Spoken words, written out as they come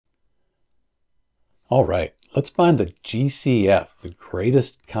All right, let's find the GCF, the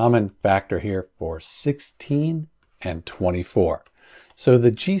greatest common factor here for 16 and 24. So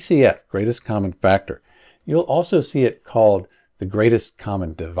the GCF, greatest common factor, you'll also see it called the greatest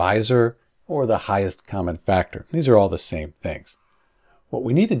common divisor or the highest common factor. These are all the same things. What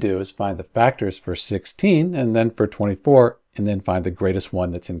we need to do is find the factors for 16 and then for 24, and then find the greatest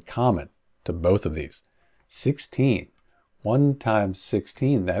one that's in common to both of these. 16, 1 times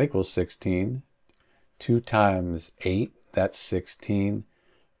 16, that equals 16. 2 times 8, that's 16.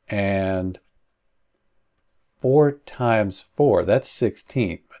 And 4 times 4, that's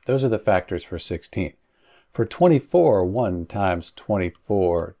 16. But those are the factors for 16. For 24, 1 times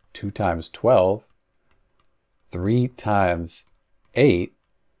 24, 2 times 12, 3 times 8,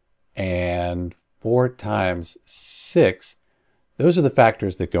 and 4 times 6. Those are the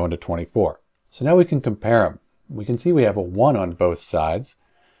factors that go into 24. So now we can compare them. We can see we have a 1 on both sides.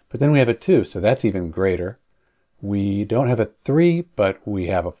 But then we have a 2, so that's even greater. We don't have a 3, but we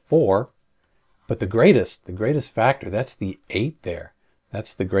have a 4. But the greatest factor, that's the 8 there.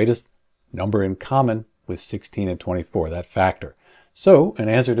 That's the greatest number in common with 16 and 24, that factor. So, in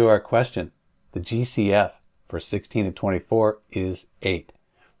answer to our question, the GCF for 16 and 24 is 8.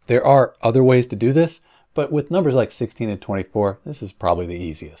 There are other ways to do this, but with numbers like 16 and 24, this is probably the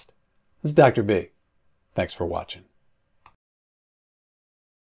easiest. This is Dr. B. Thanks for watching.